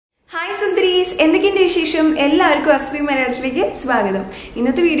എന്തൊക്കെയുണ്ട് വിശേഷം? എല്ലാവർക്കും അസ്വി മലയാളത്തിലേക്ക് സ്വാഗതം.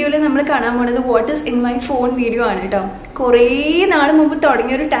 ഇന്നത്തെ വീഡിയോയിൽ നമ്മൾ കാണാൻ പോകുന്നത് what is in my phone video ആണ് കേട്ടോ. കുറേ നാൾ മുമ്പ്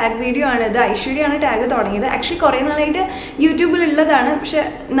തുടങ്ങിയ ഒരു ടാഗ് വീഡിയോ ആണ് ഇത്. ഐശ്വര്യയാണ് ടാഗ് തുടങ്ങിയത്. ആക്ച്വലി കുറേ നാളായിട്ട് യൂട്യൂബിലുള്ളതാണ്, പക്ഷെ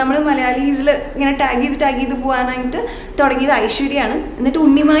നമ്മൾ മലയാളീസിൽ ഇങ്ങനെ ടാഗ് ചെയ്ത് പോകാനായിട്ട് തുടങ്ങിയത് ഐശ്വര്യയാണ്. എന്നിട്ട്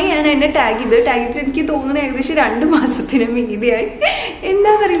ഉണ്ണിമായിയാണ് എന്നെ ടാഗ് ചെയ്തിട്ട് എനിക്ക് തോന്നുന്നത് ഏകദേശം 2 മാസത്തിന് മീതിയായി.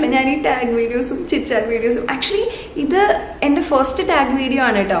 എന്താണെന്നറിയില്ല, ഞാൻ ഈ ടാഗ് വീഡിയോസും ചിറ്റ്ചാറ്റ് വീഡിയോസും ആക്ച്വലി ഇത് എൻ്റെ ഫസ്റ്റ് ടാഗ് വീഡിയോ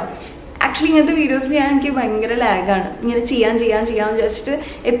ആണ് കേട്ടോ. ആക്ച്വലി ഇങ്ങനത്തെ വീഡിയോസ് എനിക്ക് ഭയങ്കര ലാഗാണ്. ഇങ്ങനെ ചെയ്യാൻ വിചാരിച്ചിട്ട്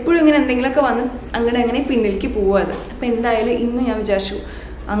എപ്പോഴും ഇങ്ങനെ എന്തെങ്കിലുമൊക്കെ വന്ന് അങ്ങനെ പിന്നിലേക്ക് പോവാത്. അപ്പം എന്തായാലും ഇന്ന് ഞാൻ വിചാരിച്ചു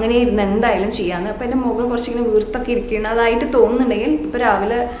അങ്ങനെ ഇരുന്ന് എന്തായാലും ചെയ്യാമെന്ന്. അപ്പം എൻ്റെ മുഖം കുറച്ചിങ്ങനെ വീർത്തൊക്കെ ഇരിക്കുകയാണ്. അതായിട്ട് തോന്നുന്നുണ്ടെങ്കിൽ ഇപ്പം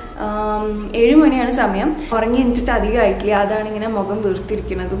രാവിലെ 7 മണിയാണ് സമയം. ഉറങ്ങി എണിച്ചിട്ട് അധികം ആയിട്ടില്ല. അതാണ് ഇങ്ങനെ മുഖം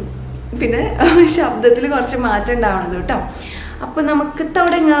വീർത്തിരിക്കുന്നതും പിന്നെ ശബ്ദത്തിൽ കുറച്ച് മാറ്റം ഉണ്ടാവണത് കേട്ടോ. അപ്പം നമുക്ക്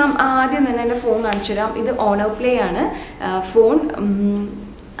തുടങ്ങാം. ആദ്യം തന്നെ എൻ്റെ ഫോൺ കാണിച്ചു തരാം. ഇത് ഓണർ പ്ലേ ആണ് ഫോൺ.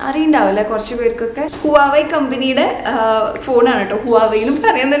 അറിയണ്ടാവില്ല കുറച്ച് പേർക്കൊക്കെ. ഹുവാവൈ കമ്പനിയുടെ ഫോണാണ് കേട്ടോ. ഹുവാവയിലും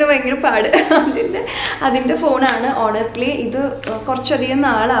പറയുന്നതിന് ഭയങ്കര പാട്. അതിൻ്റെ ഫോണാണ് ഓണർ പ്ലേ. ഇത് കുറച്ചധികം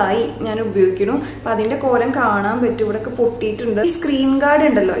നാളായി ഞാൻ ഉപയോഗിക്കുന്നു. അപ്പം അതിൻ്റെ കോലം കാണാൻ പറ്റും. ഇവിടെയൊക്കെ പൊട്ടിയിട്ടുണ്ട്. ഈ സ്ക്രീൻ ഗാർഡ്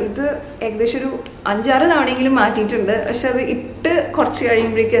ഉണ്ടല്ലോ, ഇത് ഏകദേശം ഒരു 5-6 തവണയെങ്കിലും മാറ്റിയിട്ടുണ്ട്. പക്ഷെ അത് ഇട്ട് കുറച്ച്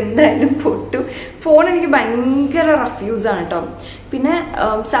കഴിയുമ്പോഴേക്കും എന്തായാലും പൊട്ടും. ഫോൺ എനിക്ക് ഭയങ്കര റഫ് യൂസാണ് കേട്ടോ. പിന്നെ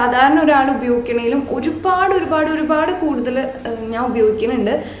സാധാരണ ഒരാൾ ഉപയോഗിക്കണേലും ഒരുപാട് കൂടുതൽ ഞാൻ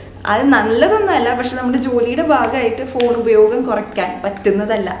ഉപയോഗിക്കുന്നുണ്ട്. അത് നല്ലതൊന്നുമല്ല, പക്ഷെ നമ്മുടെ ജോലിയുടെ ഭാഗമായിട്ട് ഫോൺ ഉപയോഗം കുറയ്ക്കാൻ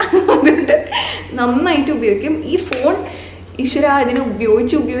പറ്റുന്നതല്ല. അതുകൊണ്ട് നന്നായിട്ട് ഉപയോഗിക്കും. ഈ ഫോൺ ഈശ്വര ഇതിനെ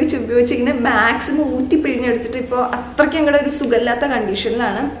ഉപയോഗിച്ച് ഇങ്ങനെ മാക്സിമം ഊറ്റി പിഴിഞ്ഞെടുത്തിട്ട് ഇപ്പോൾ അത്രയ്ക്ക് ഞങ്ങളുടെ ഒരു സുഖമില്ലാത്ത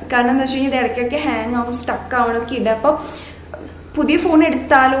കണ്ടീഷനിലാണ്. കാരണം എന്താ വെച്ച് കഴിഞ്ഞാൽ ഇത് ഇടയ്ക്കൊക്കെ ഹാങ് ആവും, സ്റ്റക്ക് ആവണമൊക്കെ ഉണ്ട്. അപ്പോൾ പുതിയ ഫോൺ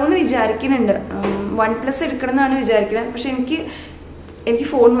എടുത്താലോ എന്ന് വിചാരിക്കുന്നുണ്ട്. OnePlus എടുക്കണം എന്നാണ് വിചാരിക്കുന്നത്. പക്ഷെ എനിക്ക്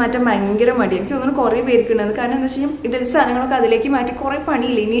ഫോൺ മാറ്റാൻ ഭയങ്കര മടി. എനിക്ക് തോന്നുന്നു കുറേ പേർക്കുള്ളത്. കാരണം എന്താ വെച്ച് കഴിഞ്ഞാൽ ഇതിൽ സാധനങ്ങളൊക്കെ അതിലേക്ക് മാറ്റി കുറേ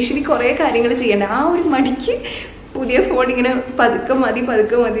പണിയില്ല. ഇനീഷ്യലി കുറേ കാര്യങ്ങൾ ചെയ്യേണ്ട. ആ ഒരു മടിക്ക് പുതിയ ഫോൺ ഇങ്ങനെ പതുക്കെ മതി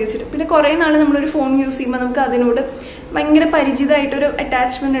വെച്ചിട്ട് പിന്നെ കുറേ നാൾ നമ്മളൊരു ഫോൺ യൂസ് ചെയ്യുമ്പോൾ നമുക്ക് അതിനോട് ഭയങ്കര പരിചിതമായിട്ടൊരു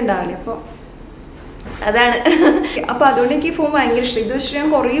അറ്റാച്ച്മെന്റ് ഉണ്ടാവില്ലേ. അപ്പോൾ അതാണ്. അപ്പോൾ അതുകൊണ്ട് എനിക്ക് ഈ ഫോൺ ഭയങ്കര ഇഷ്ടം. ഇത് വെച്ചിട്ട് ഞാൻ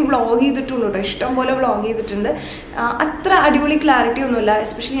കുറേ വ്ളോഗ് ചെയ്തിട്ടുള്ളൂ കേട്ടോ. ഇഷ്ടം പോലെ വ്ളോഗ് ചെയ്തിട്ടുണ്ട്. അത്ര അടിപൊളി ക്ലാരിറ്റി ഒന്നുമില്ല.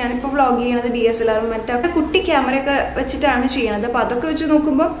 എസ്പെഷ്യലി ഞാനിപ്പോൾ വ്ളോഗ് ചെയ്യണത് DSLR മറ്റൊക്കെ കുട്ടി ക്യാമറയൊക്കെ വെച്ചിട്ടാണ് ചെയ്യണത്. അപ്പോൾ അതൊക്കെ വെച്ച്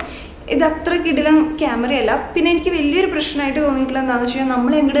നോക്കുമ്പോൾ ഇത് അത്ര കിടിലം ക്യാമറയല്ല. പിന്നെ എനിക്ക് വലിയൊരു പ്രശ്നമായിട്ട് തോന്നിയിട്ടുള്ള എന്താണെന്ന് വെച്ച് കഴിഞ്ഞാൽ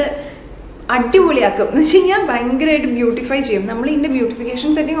നമ്മളെങ്ങോട്ട് അടിപൊളിയാക്കും എന്ന് വെച്ച് കഴിഞ്ഞാൽ ഭയങ്കരമായിട്ട് ബ്യൂട്ടിഫൈ ചെയ്യും. നമ്മൾ ഇതിൻ്റെ ബ്യൂട്ടിഫിക്കേഷൻ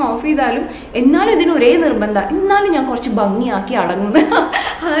സെറ്റിംഗ് ഓഫ് ചെയ്താലും എന്നാലും ഇതിന് ഒരേ നിർബന്ധം, എന്നാലും ഞാൻ കുറച്ച് ഭംഗിയാക്കി അടങ്ങുന്നത്.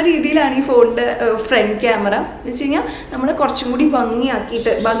 ആ രീതിയിലാണ് ഈ ഫോണിൻ്റെ ഫ്രണ്ട് ക്യാമറ എന്ന് വെച്ച് കഴിഞ്ഞാൽ നമ്മൾ കുറച്ചും കൂടി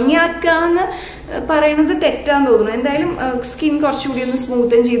ഭംഗിയാക്കാന്ന് പറയണത് തെറ്റാന്ന് തോന്നുന്നു. എന്തായാലും സ്കിൻ കുറച്ചുകൂടി ഒന്ന്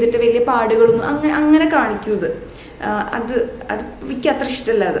സ്മൂത്തൻ ചെയ്തിട്ട് വലിയ പാടുകളൊന്നും അങ്ങനെ കാണിക്കൂ. അത് എനിക്ക് അത്ര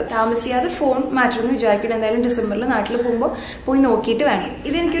ഇഷ്ടമല്ല. അത് താമസിയാതെ ഫോൺ മാറ്റണമെന്ന് വിചാരിക്കണം. എന്തായാലും ഡിസംബറിൽ നാട്ടിൽ പോകുമ്പോൾ പോയി നോക്കിയിട്ട് വേണം.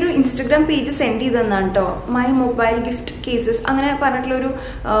 ഇതെനിക്കൊരു ഇൻസ്റ്റഗ്രാം പേജ് സെൻഡ് ചെയ്ത് തന്നാണ് കേട്ടോ. മൈ മൊബൈൽ ഗിഫ്റ്റ് കേസസ് അങ്ങനെ പറഞ്ഞിട്ടുള്ളൊരു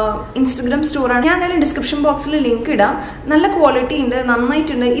ഇൻസ്റ്റഗ്രാം സ്റ്റോറാണ്. ഞാൻ എന്തായാലും ഡിസ്ക്രിപ്ഷൻ ബോക്സിൽ ലിങ്ക് ഇടാം. നല്ല ക്വാളിറ്റി ഉണ്ട്,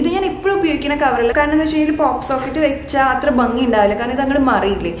 നന്നായിട്ടുണ്ട്. ഇത് ഞാൻ എപ്പോഴും ഉപയോഗിക്കുന്ന കവറല്ല. കാരണം എന്താ വെച്ച് കഴിഞ്ഞാൽ പോപ്പ് സോക്കറ്റ് വെച്ചാൽ അത്ര ഭംഗി ഉണ്ടാവില്ല. കാരണം ഇത് അങ്ങോട്ട്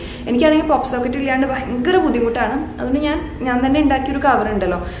മറിയില്ലേ. എനിക്കാണെങ്കിൽ പോപ്പ് സോക്കറ്റ് ഇല്ലാണ്ട് ഭയങ്കര ബുദ്ധിമുട്ടാണ്. അതുകൊണ്ട് ഞാൻ തന്നെ ഉണ്ടാക്കിയൊരു കവർ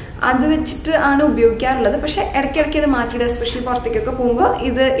ഉണ്ടല്ലോ, അത് വെച്ചിട്ട് ആണ് ഉപയോഗിക്കാറുള്ളത്. പക്ഷെ ഇടയ്ക്കിടയ്ക്ക് ഇത് മാറ്റിയിടുക. എസ്പെഷ്യലി പുറത്തേക്കൊക്കെ പോകുമ്പോൾ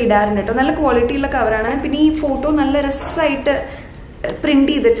ഇത് ഇടാറുണ്ട് കേട്ടോ. നല്ല ക്വാളിറ്റി ഉള്ള കവറാണ്. പിന്നെ ഈ ഫോട്ടോ നല്ല രസമായിട്ട്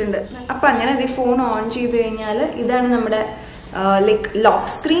പ്രിന്റ് ചെയ്തിട്ടുണ്ട്. അപ്പം അങ്ങനെ അത് ഫോൺ ഓൺ ചെയ്ത് കഴിഞ്ഞാൽ ഇതാണ് നമ്മുടെ ലൈക്ക്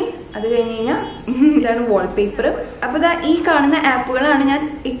ലോക്ക് സ്ക്രീൻ. അത് കഴിഞ്ഞ് കഴിഞ്ഞാൽ ഇതാണ് വാൾപേപ്പർ. അപ്പോൾ ഇതാ ഈ കാണുന്ന ആപ്പുകളാണ് ഞാൻ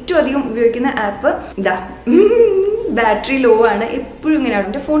ഏറ്റവും അധികം ഉപയോഗിക്കുന്ന ആപ്പ്. ഇതാ ബാറ്ററി ലോ ആണ്, എപ്പോഴും ഇങ്ങനെയാണ്.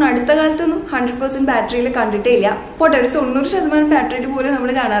 എൻ്റെ ഫോൺ അടുത്ത കാലത്തൊന്നും 100% ബാറ്ററിയിൽ കണ്ടിട്ടേ ഇല്ല. പോട്ടെ, ഒരു 90% ബാറ്ററിയിൽ പോലും നമ്മൾ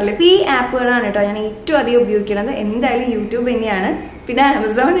കാണാറില്ല. ഈ ആപ്പുകളാണ് കേട്ടോ ഞാൻ ഏറ്റവും അധികം ഉപയോഗിക്കുന്നത്. എന്തായാലും യൂട്യൂബ് തന്നെയാണ്. പിന്നെ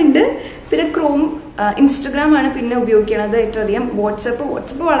ആമസോൺ ഉണ്ട്, പിന്നെ ക്രോം, ഇൻസ്റ്റഗ്രാം ആണ് പിന്നെ ഉപയോഗിക്കുന്നത് ഏറ്റവും അധികം. വാട്സപ്പ്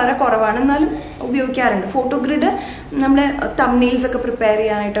വളരെ കുറവാണ്, എന്നാലും ഉപയോഗിക്കാറുണ്ട്. ഫോട്ടോഗ്രിഡ് നമ്മുടെ തംബ്നെയിൽസ് ഒക്കെ പ്രിപ്പയർ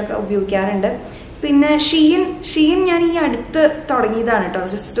ചെയ്യാനായിട്ടൊക്കെ ഉപയോഗിക്കാറുണ്ട്. പിന്നെ ഷീൻ ഞാൻ ഈ അടുത്ത് തുടങ്ങിയതാണ് കേട്ടോ.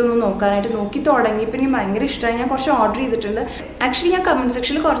 ജസ്റ്റ് ഒന്ന് നോക്കാനായിട്ട് നോക്കി തുടങ്ങിയപ്പോൾ എനിക്ക് ഭയങ്കര ഇഷ്ടമായി. ഞാൻ കുറച്ച് ഓർഡർ ചെയ്തിട്ടുണ്ട്. ആക്ച്വലി ഞാൻ കമന്റ്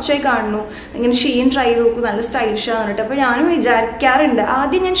സെക്ഷനിൽ കുറച്ചായി കാണുന്നു ഇങ്ങനെ ഷീൻ ട്രൈ ചെയ്ത് നോക്കൂ, നല്ല സ്റ്റൈലിഷാണ് കേട്ടോ. അപ്പോൾ ഞാനും വിചാരിക്കാറുണ്ട്.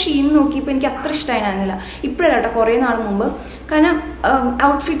 ആദ്യം ഞാൻ ഷീൻ നോക്കിയപ്പോൾ എനിക്ക് അത്ര ഇഷ്ടമായിരുന്നില്ല. ഇപ്പോഴല്ല കേട്ടോ, കുറേ നാൾ മുമ്പ്. കാരണം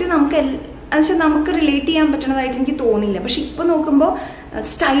ഔട്ട്ഫിറ്റ് നമുക്ക് റിലേറ്റ് ചെയ്യാൻ പറ്റുന്നതായിട്ട് എനിക്ക് തോന്നിയില്ല. പക്ഷെ ഇപ്പൊ നോക്കുമ്പോൾ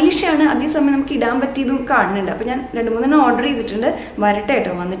സ്റ്റൈലിഷാണ്, അതേസമയം നമുക്ക് ഇടാൻ പറ്റിയതും കാണുന്നുണ്ട്. അപ്പൊ ഞാൻ 2-3 ഓർഡർ ചെയ്തിട്ടുണ്ട്. വരട്ടെ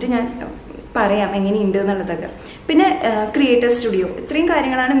കേട്ടോ, വന്നിട്ട് ഞാൻ പറയാം എങ്ങനെയുണ്ട് എന്നുള്ളതൊക്കെ. പിന്നെ ക്രിയേറ്റർ സ്റ്റുഡിയോ, ഇത്രയും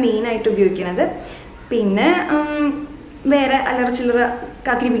കാര്യങ്ങളാണ് മെയിൻ ആയിട്ട് ഉപയോഗിക്കുന്നത്. പിന്നെ വേറെ അല്ലറ ചില്ലറ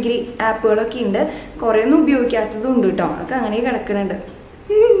കാക്കിരിമിക്കിരി ആപ്പുകളൊക്കെ ഉണ്ട്. കുറേ ഒന്നും ഉപയോഗിക്കാത്തതും ഉണ്ട് കേട്ടോ. അതൊക്കെ അങ്ങനെ കിടക്കുന്നുണ്ട്.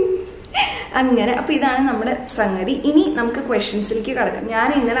 അങ്ങനെ അപ്പോൾ ഇതാണ് നമ്മുടെ സംഗതി. ഇനി നമുക്ക് ക്വസ്റ്റ്യൻസിലേക്ക് കടക്കാം. ഞാൻ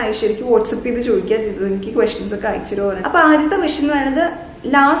ഇന്നലെ ഐശ്വര്യക്ക് വാട്സപ്പ് ചെയ്ത് ചോദിക്കുക ചെയ്തത് എനിക്ക് ക്വസ്റ്റ്യൻസ് ഒക്കെ അയച്ചിട്ട് പോകാൻ. അപ്പോൾ ആദ്യത്തെ ക്വസ്റ്റ്യൻ എന്ന് പറയുന്നത്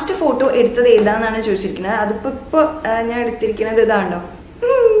ലാസ്റ്റ് ഫോട്ടോ എടുത്തത് ഏതാണെന്നാണ് ചോദിച്ചിരിക്കുന്നത്. അതിപ്പോ ഞാൻ എടുത്തിരിക്കുന്നത് ഇതാണോ,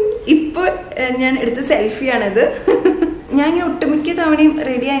 ഇപ്പൊ ഞാൻ എടുത്ത സെൽഫിയാണിത്. ഞാൻ ഇങ്ങനെ ഒട്ടുമിക്ക തവണയും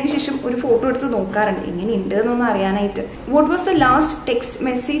റെഡി ആയതിനു ശേഷം ഒരു ഫോട്ടോ എടുത്ത് നോക്കാറുണ്ട് എങ്ങനെയുണ്ട് എന്നൊന്നും അറിയാനായിട്ട്. What was the last text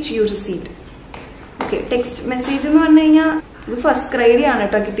message U received? Okay, text message എന്ന് പറഞ്ഞു കഴിഞ്ഞാൽ ഇത് ഫസ്റ്റ് ക്രൈഡി ആണ്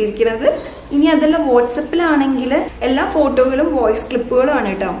കേട്ടോ കിട്ടിയിരിക്കുന്നത്. ഇനി അതല്ല വാട്സപ്പിലാണെങ്കിൽ എല്ലാ ഫോട്ടോകളും വോയിസ് ക്ലിപ്പുകളും ആണ്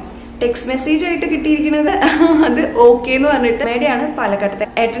കേട്ടോ. ടെക്സ്റ്റ് മെസ്സേജ് ആയിട്ട് കിട്ടിയിരിക്കുന്നത് അത് ഓക്കെ എന്ന് പറഞ്ഞിട്ട് മേടെയാണ് പാലക്കാട്ടത്തെ.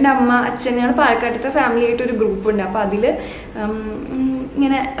 ഏട്ടൻ്റെ അമ്മ അച്ഛനെയാണ് പാലക്കാട്ടത്തെ ഫാമിലി ആയിട്ട് ഒരു ഗ്രൂപ്പ് ഉണ്ട്. അപ്പൊ അതില്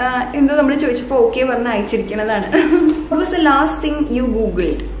ഇങ്ങനെ എന്തോ നമ്മൾ ചോദിച്ചപ്പോൾ ഓക്കെ പറഞ്ഞ് അയച്ചിരിക്കുന്നതാണ്. What was the last thing you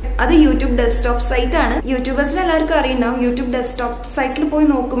ഗൂഗിൾഡ്? അത് യൂട്യൂബ് ഡെസ്ക്ടോപ്പ് സൈറ്റ് ആണ്. യൂട്യൂബേഴ്സിന് എല്ലാവർക്കും അറിയുണ്ടാവും. യൂട്യൂബ് ഡെസ്ക്ടോപ്പ് സൈറ്റിൽ പോയി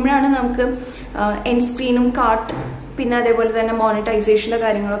നോക്കുമ്പോഴാണ് നമുക്ക് എൻഡ് സ്ക്രീനും കാർട്ട് പിന്നെ അതേപോലെ തന്നെ മോണിറ്റൈസേഷന്റെ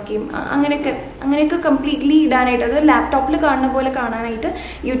കാര്യങ്ങളൊക്കെയും അങ്ങനെയൊക്കെ കംപ്ലീറ്റ്ലി ഇടാനായിട്ട്, അത് ലാപ്ടോപ്പിൽ കാണുന്ന പോലെ കാണാനായിട്ട്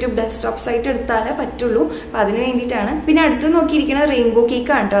യൂട്യൂബ് ഡെസ്ക്ടോപ്പ് സൈറ്റ് എടുത്താലേ പറ്റുള്ളൂ. അപ്പൊ അതിന് വേണ്ടിയിട്ടാണ്. പിന്നെ അടുത്ത് നോക്കിയിരിക്കുന്നത് റെയിൻബോ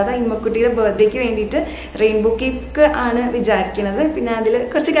കേക്ക് ആണ് കേട്ടോ. അത് ഇമ്മക്കുട്ടിയുടെ ബർത്ത്ഡേക്ക് വേണ്ടിയിട്ട് റെയിൻബോ കേക്ക് ആണ് വിചാരിക്കുന്നത്. പിന്നെ അതിൽ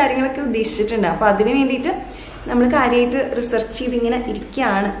കുറച്ച് കാര്യങ്ങളൊക്കെ ഉദ്ദേശിച്ചിട്ടുണ്ട്. അപ്പൊ അതിന് വേണ്ടിയിട്ട് നമ്മൾ കാര്യമായിട്ട് റിസർച്ച് ചെയ്തിങ്ങനെ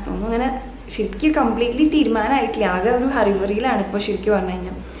ഇരിക്കുകയാണ്. ഒന്നും അങ്ങനെ ശരിക്കും കംപ്ലീറ്റ്ലി തീരുമാനമായിട്ടില്ല. ആകെ ഒരു ഹറിബറിയിലാണ് ഇപ്പോൾ ശരിക്കും പറഞ്ഞു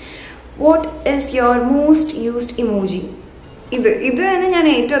കഴിഞ്ഞാൽ. What is your most used emoji? ഇത് തന്നെ ഞാൻ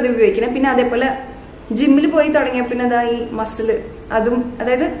ഏറ്റവും അധികം ഉപയോഗിക്കുന്നത്. പിന്നെ അതേപോലെ ജിമ്മിൽ പോയി തുടങ്ങിയ പിന്നെ അതാ ഈ മസില്, അതും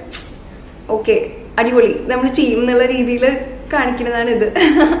അതായത് ഓക്കെ അടിപൊളി നമ്മൾ ചെയ്യും എന്നുള്ള രീതിയിൽ കാണിക്കുന്നതാണ് ഇത്.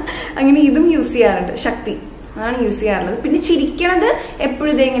 അങ്ങനെ ഇതും യൂസ് ചെയ്യാറുണ്ട്. ശക്തി അതാണ് യൂസ് ചെയ്യാറുള്ളത്. പിന്നെ ചിരിക്കണത്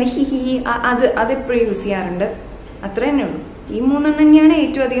എപ്പോഴും ഇതേ ഇങ്ങനെ ഹി ഹി അതെപ്പോഴും യൂസ് ചെയ്യാറുണ്ട്. അത്ര തന്നെ ഉള്ളൂ. ഈ 3 തന്നെയാണ്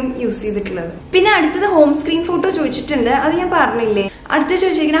ഏറ്റവും അധികം യൂസ് ചെയ്തിട്ടുള്ളത്. പിന്നെ അടുത്തത് ഹോം സ്ക്രീൻ ഫോട്ടോ ചോദിച്ചിട്ടുണ്ട്. അത് ഞാൻ പറഞ്ഞില്ലേ. അടുത്ത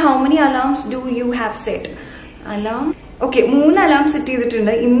ചോദിച്ചിരിക്കുന്നത് how many alarms do you have set? Alarm okay 3 alarm set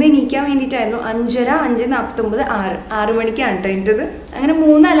ചെയ്തിട്ടുണ്ട്. ഇന്ന് എണീക്കാൻ വേണ്ടിയിട്ടായിരുന്നു. 5:30, 5:49, 6 മണിക്കാണ് കേട്ടോ എൻ്റെത്. അങ്ങനെ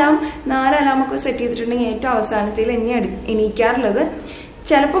 3 അലാം 4 അലാമൊക്കെ സെറ്റ് ചെയ്തിട്ടുണ്ടെങ്കിൽ ഏറ്റവും അവസാനത്തിൽ എന്നെ എണീക്കാറുള്ളത്.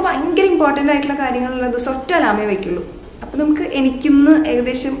 ചിലപ്പോൾ ഭയങ്കര ഇമ്പോർട്ടൻ്റ് ആയിട്ടുള്ള കാര്യങ്ങളുള്ള ദിവസം ഒറ്റ അലാമേ വെക്കുള്ളൂ. അപ്പൊ നമുക്ക് എനിക്കിന്ന്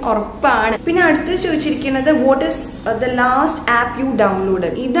ഏകദേശം ഉറപ്പാണ്. പിന്നെ അടുത്ത് ചോദിച്ചിരിക്കുന്നത് what is the last app U download?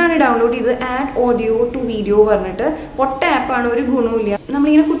 ഇതാണ് ഡൗൺലോഡ് ചെയ്ത് ആഡ് ഓഡിയോ ടു വീഡിയോ പറഞ്ഞിട്ട്. പൊട്ട ആപ്പാണ്, ഒരു ഗുണവുമില്ല.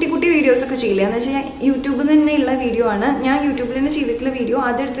 നമ്മളിങ്ങനെ കുട്ടി കുട്ടി വീഡിയോസ് ഒക്കെ ചെയ്യില്ല എന്ന് വെച്ചാൽ യൂട്യൂബിൽ തന്നെയുള്ള വീഡിയോ ആണ്. ഞാൻ യൂട്യൂബിൽ തന്നെ ചെയ്തിട്ടുള്ള വീഡിയോ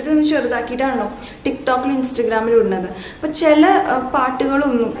അതെടുത്തിട്ട് നമ്മൾ ചെറുതാക്കിയിട്ടാണല്ലോ ടിക്ടോക്കിലും ഇൻസ്റ്റഗ്രാമിലും ഇടുന്നത്. അപ്പൊ ചില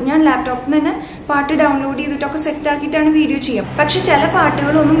പാട്ടുകളൊന്നും ഞാൻ ലാപ്ടോപ്പിൽ തന്നെ പാട്ട് ഡൗൺലോഡ് ചെയ്തിട്ടൊക്കെ സെറ്റ് ആക്കിയിട്ടാണ് വീഡിയോ ചെയ്യാം. പക്ഷെ ചില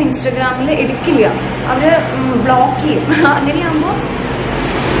പാട്ടുകളൊന്നും ഇൻസ്റ്റഗ്രാമിൽ എടുക്കില്ല, അവര് ബ്ലോക്ക് ചെയ്യും.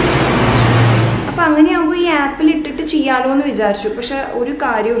 അങ്ങനെയാകുമ്പോ ഈ ആപ്പിൽ ഇട്ടിട്ട് ചെയ്യാലോ എന്ന് വിചാരിച്ചു. പക്ഷെ ഒരു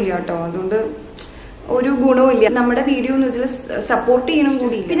കാര്യമില്ല കേട്ടോ, അതുകൊണ്ട് ഒരു ഗുണവുമില്ല. നമ്മുടെ വീഡിയോ ഒന്നും ഇതിൽ സപ്പോർട്ട് ചെയ്യണം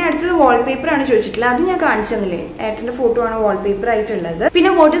കൂടി. പിന്നെ അടുത്തത് വാൾപേപ്പർ ആണ് ചോദിച്ചിട്ടില്ല. അത് ഞാൻ കാണിച്ചു തന്നില്ലേ, ഏട്ടന്റെ ഫോട്ടോ ആണ് വാൾപേപ്പർ ആയിട്ടുള്ളത്.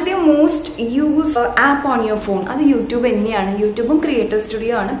 പിന്നെ what is your most use app on your phone? അത് യൂട്യൂബ് തന്നെയാണ്. യൂട്യൂബും ക്രിയേറ്റർ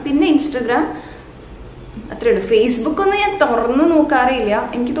സ്റ്റുഡിയോ ആണ്. പിന്നെ ഇൻസ്റ്റഗ്രാം, അത്രേ ഉള്ളൂ. ഫേസ്ബുക്ക് ഒന്നും ഞാൻ തുറന്ന് നോക്കാറില്ല.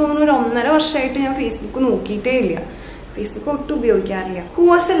 എനിക്ക് തോന്നുന്നു ഒരു 1.5 വർഷമായിട്ട് ഞാൻ ഫേസ്ബുക്ക് നോക്കിയിട്ടേ ഇല്ല. ഫേസ്ബുക്ക് ഒട്ടും ഉപയോഗിക്കാറില്ല. Who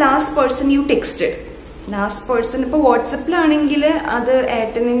was the last person you texted? Last person ഇപ്പൊ വാട്സപ്പിലാണെങ്കിൽ അത്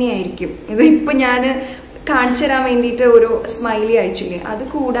ഏട്ടൻ തന്നെയായിരിക്കും. ഇത് ഇപ്പൊ ഞാൻ കാണിച്ചു തരാൻ വേണ്ടിയിട്ട് ഒരു സ്മൈലി അയച്ചില്ലേ. അത്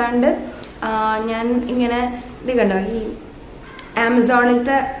കൂടാണ്ട് ഞാൻ ഇങ്ങനെ ഇത് കണ്ടോ, ഈ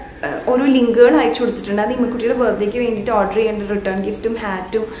ആമസോണിലത്തെ ഓരോ ലിങ്കുകൾ അയച്ചു കൊടുത്തിട്ടുണ്ട്. അത് ഇമ്മക്കുട്ടിയുടെ ബർത്ത്ഡേക്ക് വേണ്ടിയിട്ട് ഓർഡർ ചെയ്യേണ്ട റിട്ടേൺ ഗിഫ്റ്റും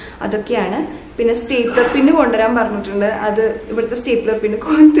ഹാറ്റും അതൊക്കെയാണ്. പിന്നെ സ്റ്റേപ്ലർ പിന്ന് കൊണ്ടുവരാൻ പറഞ്ഞിട്ടുണ്ട്. അത് ഇവിടുത്തെ സ്റ്റേപ്ലർ പിന്ന്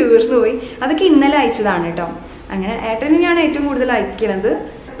തീർന്നു പോയി. അതൊക്കെ ഇന്നലെ അയച്ചതാണ് കേട്ടോ. അങ്ങനെ ഏട്ടനെയാണ് ഏറ്റവും കൂടുതൽ അയക്കുന്നത്.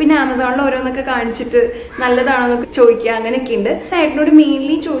 പിന്നെ ആമസോണിൽ ഓരോന്നൊക്കെ കാണിച്ചിട്ട് നല്ലതാണോ എന്നൊക്കെ ചോദിക്കുക, അങ്ങനെയൊക്കെ ഉണ്ട്. ഏട്ടനോട്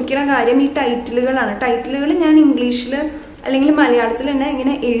മെയിൻലി ചോദിക്കുന്ന കാര്യം ഈ ടൈറ്റിലുകളാണ്. ടൈറ്റിലുകൾ ഞാൻ ഇംഗ്ലീഷിൽ അല്ലെങ്കിൽ മലയാളത്തിൽ തന്നെ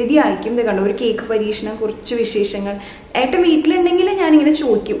ഇങ്ങനെ എഴുതി അയക്കും. ഇത് കണ്ടോ, ഒരു കേക്ക് പരീക്ഷണം, കുറച്ച് വിശേഷങ്ങൾ. ഏട്ടൻ വീട്ടിലുണ്ടെങ്കിൽ ഞാനിങ്ങനെ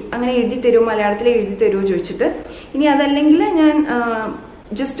ചോദിക്കും, അങ്ങനെ എഴുതി തരുമോ, മലയാളത്തിൽ എഴുതി തരുമോ ചോദിച്ചിട്ട്. ഇനി അതല്ലെങ്കിൽ ഞാൻ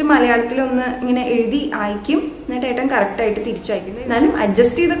ജസ്റ്റ് മലയാളത്തിലൊന്ന് ഇങ്ങനെ എഴുതി അയക്കും. എന്നിട്ട് ഏട്ടൻ കറക്റ്റായിട്ട് തിരിച്ചയക്കും. എന്നാലും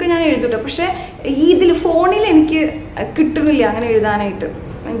അഡ്ജസ്റ്റ് ചെയ്തൊക്കെ ഞാൻ എഴുതൂട്ടോ. പക്ഷെ ഈ ഇതിൽ ഫോണിൽ എനിക്ക് കിട്ടുന്നില്ല അങ്ങനെ എഴുതാനായിട്ട്.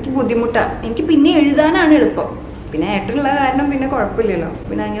 എനിക്ക് ബുദ്ധിമുട്ടാണ്. എനിക്ക് പിന്നെ എഴുതാനാണ് എളുപ്പം. പിന്നെ ഏട്ടനുള്ള കാരണം പിന്നെ കുഴപ്പമില്ലല്ലോ.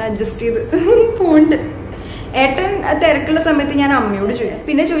 പിന്നെ അങ്ങനെ അഡ്ജസ്റ്റ് ചെയ്ത് പോണ്ട്. ഏട്ടൻ തിരക്കുള്ള സമയത്ത് ഞാൻ അമ്മയോട് ചോദിക്കും.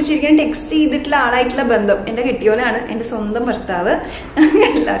 പിന്നെ ചോദിച്ചിരിക്കാൻ ടെക്സ്റ്റ് ചെയ്തിട്ടുള്ള ആളായിട്ടുള്ള ബന്ധം എൻ്റെ കെട്ടിയോനാണ്, എൻ്റെ സ്വന്തം ഭർത്താവ്.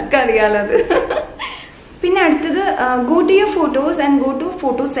 എല്ലാവർക്കും അറിയാലോ അത്. പിന്നെ അടുത്തത് go to your photos and go to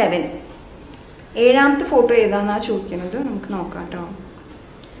photo 7. 7ാമത്തെ photo ഏതാന്നാ ചോദിക്കുന്നത്. നമുക്ക് നോക്കാം കേട്ടോ.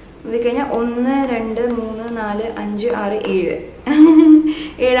 കഴിഞ്ഞാൽ 1, 2, 3, 4, 5, 6, 7.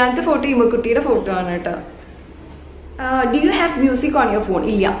 7ാമത്തെ ഫോട്ടോ ഇമ്മക്കുട്ടിയുടെ ഫോട്ടോ ആണ് കേട്ടോ. Do you have music on your phone?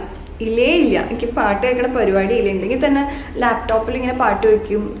 ഇല്ല. എനിക്ക് പാട്ട് കേൾക്കണ പരിപാടി ഇല്ല. ഉണ്ടെങ്കിൽ തന്നെ ലാപ്ടോപ്പിൽ ഇങ്ങനെ പാട്ട്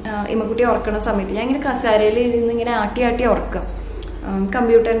വെക്കും. ഇമ്മക്കുട്ടി ഉറക്കണ സമയത്ത് ഞാൻ ഇങ്ങനെ കസാരയിൽ ഇരുന്ന് ഇങ്ങനെ ആട്ടി ആട്ടി ഉറക്കാം.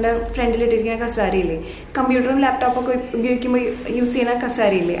 കമ്പ്യൂട്ടറിന്റെ ഫ്രണ്ടിലിട്ടിരിക്കുന്ന കസാരയില്ലേ, കമ്പ്യൂട്ടറും ലാപ്ടോപ്പൊക്കെ ഉപയോഗിക്കുമ്പോൾ യൂസ് ചെയ്യുന്ന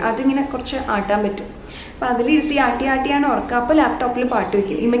കസാരയില്ലേ, അതിങ്ങനെ കുറച്ച് ആട്ടാൻ പറ്റും. അപ്പം അതിലിരുത്തി ആട്ടിയാണ് ഉറക്കുക. അപ്പോൾ ലാപ്ടോപ്പിൽ പാട്ട്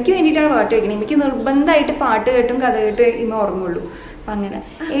വയ്ക്കും. ഇമ്മയ്ക്ക് വേണ്ടിയിട്ടാണ് പാട്ട് വയ്ക്കുന്നത്. ഇമ്മയ്ക്ക് നിർബന്ധമായിട്ട് പാട്ട് കേട്ടും കഥ കേട്ട് ഇമ്മ ഉറങ്ങുള്ളൂ. അപ്പം അങ്ങനെ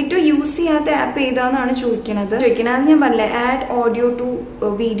ഏറ്റവും യൂസ് ചെയ്യാത്ത ആപ്പ് ഏതാണെന്നാണ് ചോദിക്കണത്. അത് ഞാൻ പറഞ്ഞില്ലേ, ആഡ് ഓഡിയോ ടു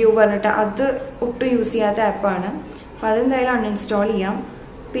വീഡിയോ പറഞ്ഞിട്ട്, അത് ഒട്ടും യൂസ് ചെയ്യാത്ത ആപ്പാണ്. അപ്പം അതെന്തായാലും അൺഇൻസ്റ്റാൾ ചെയ്യാം.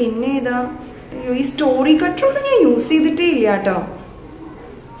 പിന്നെ ഇതാ ഈ സ്റ്റോറി കട്ടറൊന്നും ഞാൻ യൂസ് ചെയ്തിട്ടേ ഇല്ല കേട്ടോ.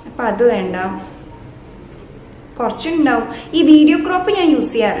 അപ്പം അത് വേണ്ട. കുറച്ചുണ്ടാവും. ഈ വീഡിയോ ക്രോപ്പ് ഞാൻ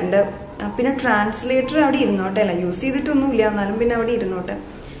യൂസ് ചെയ്യാറുണ്ട്. പിന്നെ ട്രാൻസ്ലേറ്റർ അവിടെ ഇരുന്നോട്ടെ, അല്ല യൂസ് ചെയ്തിട്ടൊന്നുമില്ല, എന്നാലും പിന്നെ അവിടെ ഇരുന്നോട്ടെ.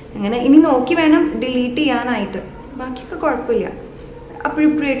 അങ്ങനെ ഇനി നോക്കി വേണം ഡിലീറ്റ് ചെയ്യാനായിട്ട്. ബാക്കിയൊക്കെ കുഴപ്പമില്ല.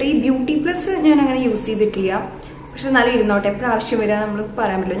 അപ്പോഴിപ്പോഴായിട്ട് ഈ ബ്യൂട്ടി പ്ലസ് ഞാൻ അങ്ങനെ യൂസ് ചെയ്തിട്ടില്ല. പക്ഷെ എന്നാലും ഇരുന്നോട്ടെ, എപ്പോഴും ആവശ്യം വരിക നമ്മൾ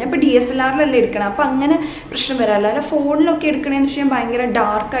പറയാൻ പറ്റില്ല. ഞാൻ ഇപ്പോൾ DSLR-ലല്ലേ എടുക്കണം, അപ്പം അങ്ങനെ പ്രശ്നം വരാറില്ല. അല്ല ഫോണിലൊക്കെ എടുക്കണമെന്ന് വെച്ചാൽ ഭയങ്കര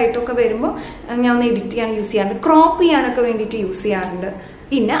ഡാർക്കായിട്ടൊക്കെ വരുമ്പോൾ ഞാൻ ഒന്ന് എഡിറ്റ് ചെയ്യാൻ യൂസ് ചെയ്യാറുണ്ട്. ക്രോപ്പ് ചെയ്യാനൊക്കെ വേണ്ടിയിട്ട് യൂസ് ചെയ്യാറുണ്ട്.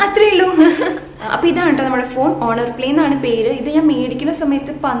 പിന്നെ അത്രയേ ഉള്ളൂ. അപ്പം ഇതാണ് കേട്ടോ നമ്മുടെ ഫോൺ. ഓണർ പ്ലേ എന്നാണ് പേര്. ഇത് ഞാൻ മേടിക്കുന്ന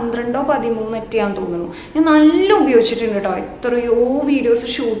സമയത്ത് 12-13 തോന്നുന്നു. ഞാൻ നല്ല ഉപയോഗിച്ചിട്ടുണ്ട് കേട്ടോ. എത്രയോ വീഡിയോസ്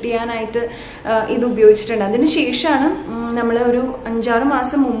ഷൂട്ട് ചെയ്യാനായിട്ട് ഇത് ഉപയോഗിച്ചിട്ടുണ്ട്. അതിന് ശേഷമാണ് നമ്മൾ ഒരു 5-6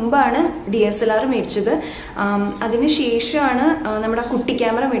 മാസം മുമ്പാണ് DSLR മേടിച്ചത്. അതിന് ശേഷമാണ് നമ്മുടെ കുട്ടി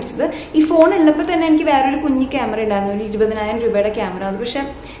ക്യാമറ മേടിച്ചത്. ഈ ഫോൺ ഉള്ളപ്പോൾ തന്നെ എനിക്ക് വേറൊരു കുഞ്ഞി ക്യാമറ ഉണ്ടായിരുന്നു, ഒരു 20,000 രൂപയുടെ ക്യാമറ. അത് പക്ഷെ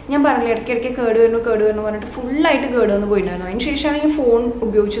ഞാൻ പറഞ്ഞില്ല, ഇടയ്ക്കിടയ്ക്ക് കേട് വരുന്നു പറഞ്ഞിട്ട് ഫുള്ളായിട്ട് കേട് വന്ന് പോയിട്ടുണ്ടായിരുന്നു. അതിന് ശേഷമാണ് ഞാൻ ഫോൺ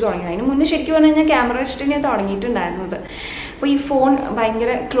ഉപയോഗിച്ച് തുടങ്ങിയത്. അതിന് മുന്നേ ശരിക്കും പറഞ്ഞാൽ ഞാൻ ക്യാമറ വെച്ചിട്ട് ഞാൻ തുടങ്ങിയിട്ടുണ്ടായിരുന്നത്. അപ്പോൾ ഈ ഫോൺ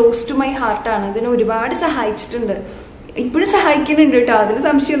ഭയങ്കര ക്ലോസ് ടു മൈ ഹാർട്ടാണ്. ഇതിനെ ഒരുപാട് സഹായിച്ചിട്ടുണ്ട്, ഇപ്പോഴും സഹായിക്കുന്നുണ്ട് കേട്ടോ, അതിന്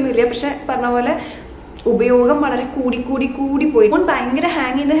സംശയമൊന്നുമില്ല. പക്ഷെ പറഞ്ഞ പോലെ ഉപയോഗം വളരെ കൂടി പോയി. ഫോൺ ഭയങ്കര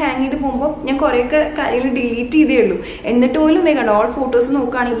ഹാങ് ചെയ്ത് പോകുമ്പോൾ ഞാൻ കുറേയൊക്കെ കാര്യങ്ങൾ ഡിലീറ്റ് ചെയ്തേ ഉള്ളൂ. എന്നിട്ട് പോലും കണ്ടോ, ഓൾ ഫോട്ടോസ്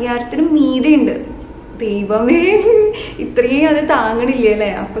നോക്കുകയാണെങ്കിൽ 1000-ന് മീതെ ഉണ്ട്. ദൈവമേ, ഇത്രയും അത് താങ്ങണില്ല അല്ലേ.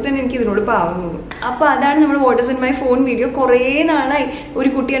 അപ്പൊ തന്നെ എനിക്ക് ഇതിനോട് പാവം തോന്നും. അപ്പൊ അതാണ് നമ്മുടെ what is in my phone video. കുറേ നാളായി ഒരു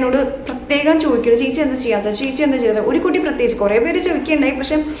കുട്ടി എന്നോട് പ്രത്യേകം ചോദിക്കുന്നത്, ചേച്ചി എന്താ ചെയ്യാത്ത. ഒരു കുട്ടി പ്രത്യേകിച്ച്, കുറെ പേര് ചോദിക്കണ്ടായി,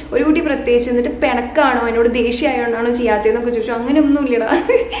 പക്ഷെ ഒരു കുട്ടി പ്രത്യേകിച്ച് എന്നിട്ട് പിണക്കാണോ, എന്നോട് ദേഷ്യമായോണ്ടാണോ ചെയ്യാത്തതെന്നൊക്കെ ചോദിച്ചു. അങ്ങനെയൊന്നും ഇല്ലടാ,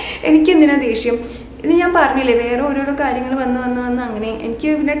 എനിക്കെന്തിനാ ദേഷ്യം. ഇത് ഞാൻ പറഞ്ഞില്ലേ, വേറെ ഓരോരോ കാര്യങ്ങൾ വന്ന് അങ്ങനെ എനിക്ക്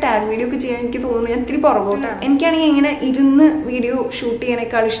പിന്നെ ടാഗ് വീഡിയോ ഒക്കെ ചെയ്യാൻ എനിക്ക് തോന്നുന്നു ഞാൻ ഇത്തിരി പുറകോട്ടാണ്. എനിക്കാണെങ്കിൽ ഇങ്ങനെ ഇരുന്ന് വീഡിയോ ഷൂട്ട്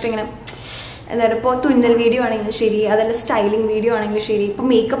ചെയ്യണേക്കാൾ ഇഷ്ടം ഇങ്ങനെ എന്തായാലും ഇപ്പോൾ തുന്നൽ വീഡിയോ ആണെങ്കിലും ശരി, അതല്ല സ്റ്റൈലിംഗ് വീഡിയോ ആണെങ്കിലും ശരി, ഇപ്പോൾ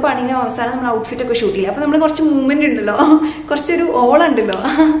മേക്കപ്പ് ആണെങ്കിലും അവസാനം നമ്മൾ ഔട്ട്ഫിറ്റ് ഒക്കെ ഷൂട്ട് ചെയ്യില്ല. അപ്പോൾ നമ്മൾ കുറച്ച് മൂവ്മെന്റ് ഉണ്ടല്ലോ, കുറച്ചൊരു ഓളുണ്ടല്ലോ,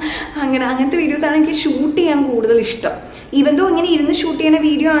 അങ്ങനത്തെ വീഡിയോസ് ആണ് എനിക്ക് ഷൂട്ട് ചെയ്യാൻ കൂടുതൽ ഇഷ്ടം. ഈവൻ ദോ ഇങ്ങനെ ഇരുന്ന് ഷൂട്ട് ചെയ്യുന്ന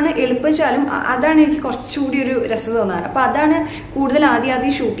വീഡിയോ ആണ് എളുപ്പിച്ചാലും അതാണ് എനിക്ക് കുറച്ചുകൂടി ഒരു രസം തോന്നാറ്. അപ്പോൾ അതാണ് കൂടുതൽ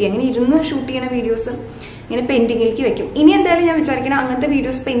ആദ്യം ഷൂട്ട് ചെയ്യുക. അങ്ങനെ ഇരുന്ന് ഷൂട്ട് ചെയ്യുന്ന വീഡിയോസ് ഇങ്ങനെ പെൻഡിങ്ങിലേക്ക് വെക്കും. ഇനി എന്തായാലും ഞാൻ വിചാരിക്കണം അങ്ങനത്തെ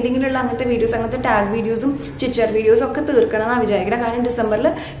വീഡിയോസ്, പെൻഡിങ്ങിലുള്ള അങ്ങനത്തെ വീഡിയോസ്, അങ്ങനത്തെ ടാഗ് വീഡിയോസും ചിച്ചർ വീഡിയോസും ഒക്കെ തീർക്കണം എന്നാണ് വിചാരിക്കണം. കാരണം ഡിസംബറിൽ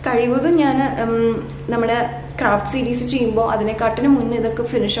കഴിവതും ഞാൻ നമ്മുടെ ക്രാഫ്റ്റ് സീരീസ് ചെയ്യുമ്പോൾ അതിനെക്കാട്ടിന് മുന്നേ ഇതൊക്കെ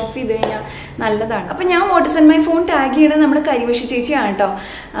ഫിനിഷ് ഓഫ് ചെയ്ത് കഴിഞ്ഞാൽ നല്ലതാണ്. അപ്പം ഞാൻ what is in my phone tag ചെയ്യണത് നമ്മുടെ കരിമഷി ചേച്ചിയാണ് കേട്ടോ,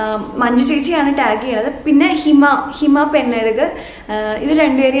 മഞ്ജു ചേച്ചിയാണ് ടാഗ് ചെയ്യണത്. പിന്നെ ഹിമ പെണ്ണഴക്, ഇത്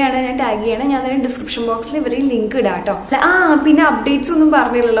രണ്ടുപേരെയാണ് ഞാൻ ടാഗ് ചെയ്യണത്. ഞാൻ അതിന് ഡിസ്ക്രിപ്ഷൻ ബോക്സിൽ ഇവരെയും ലിങ്ക് ഇടാം കേട്ടോ. പിന്നെ അപ്ഡേറ്റ്സ് ഒന്നും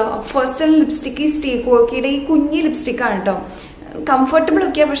പറഞ്ഞില്ലല്ലോ. ഫസ്റ്റ് ലിപ്സ്റ്റിക്ക് സ്റ്റേക്ക് വർക്കിയുടെ ഈ കുഞ്ഞി ലിപ്സ്റ്റിക്കാണ് കേട്ടോ. കംഫർട്ടബിൾ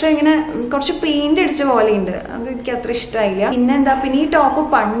ഒക്കെയാ, പക്ഷെ ഇങ്ങനെ കുറച്ച് പെയിന്റ് അടിച്ച പോലെയുണ്ട്, അത് എനിക്ക് അത്ര ഇഷ്ടമായില്ല. പിന്നെ ഈ ടോപ്പ്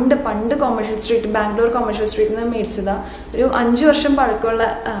പണ്ട് കൊമേഴ്ഷ്യൽ സ്ട്രീറ്റ്, ബാംഗ്ലൂർ കൊമേഴ്ഷ്യൽ സ്ട്രീറ്റിൽ നിന്ന് മേടിച്ചതാ. ഒരു 5 വർഷം പഴക്കമുള്ള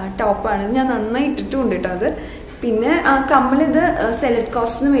ടോപ്പാണ്. ഞാൻ നന്നായി ഇട്ടിട്ടുണ്ട് കേട്ടോ അത്. പിന്നെ കമ്മലിത് സെലക്ട്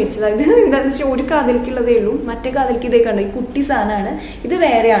കോസ്റ്റ് മേടിച്ചതാണ്. ഇത് എന്താണെന്ന് വെച്ചാൽ ഒരു കാതിലേക്കുള്ളതേ ഉള്ളൂ, മറ്റേ കാതിലേക്ക് ഇതേ കണ്ടോ, ഈ കുട്ടി സാധനമാണ്. ഇത്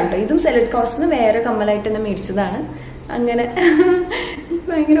വേറെയാണ് കേട്ടോ, ഇതും സെലക്ട് കോസ്റ്റ് വേറെ കമ്മലായിട്ട് തന്നെ മേടിച്ചതാണ്. അങ്ങനെ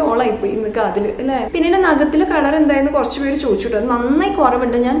ഭയങ്കര ഓളായിപ്പോയി ഇന്ന് കാതില് അല്ലേ. പിന്നെ എന്റെ നഖത്തിലെ കളർ എന്തായെന്ന് കുറച്ച് പേര് ചോദിച്ചിട്ടു. അത് നന്നായി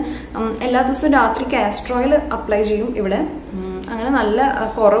കുറവുണ്ട്. ഞാൻ എല്ലാ ദിവസവും രാത്രി കാസ്റ്റർ ഓയിൽ അപ്ലൈ ചെയ്യും ഇവിടെ. അങ്ങനെ നല്ല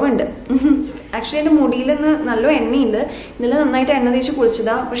കുറവുണ്ട്. ആക്ച്വലി എൻ്റെ മുടിയിൽ നിന്ന് നല്ല എണ്ണയുണ്ട്. ഇന്നലെ നന്നായിട്ട് എണ്ണ തേച്ച്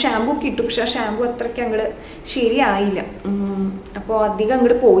കുളിച്ചതാ. അപ്പോൾ ഷാമ്പൂ ഒക്കെ ഇട്ടു, പക്ഷെ ആ ഷാമ്പൂ അത്രയ്ക്ക് അങ്ങോട്ട് ശരിയായില്ല. അപ്പോൾ അധികം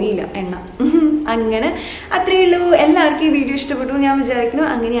അങ്ങോട്ട് പോയില്ല എണ്ണ. അങ്ങനെ അത്രയേ ഉള്ളൂ. എല്ലാവർക്കും ഈ വീഡിയോ ഇഷ്ടപ്പെട്ടു ഞാൻ വിചാരിക്കുന്നു.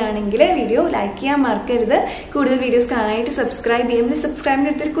 അങ്ങനെയാണെങ്കിൽ വീഡിയോ ലൈക്ക് ചെയ്യാൻ മറക്കരുത്. കൂടുതൽ വീഡിയോസ് കാണാനായിട്ട് സബ്സ്ക്രൈബ് ചെയ്യുമ്പോൾ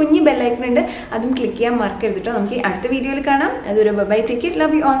സബ്സ്ക്രൈബിൻ്റെ അടുത്തൊരു കുഞ്ഞ് ബെല്ലൈക്കൺ ഉണ്ട്, അതും ക്ലിക്ക് ചെയ്യാൻ മറക്കരുത് കേട്ടോ. നമുക്ക് അടുത്ത വീഡിയോയിൽ കാണാം. അതൊരു by, take it,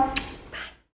 love you all.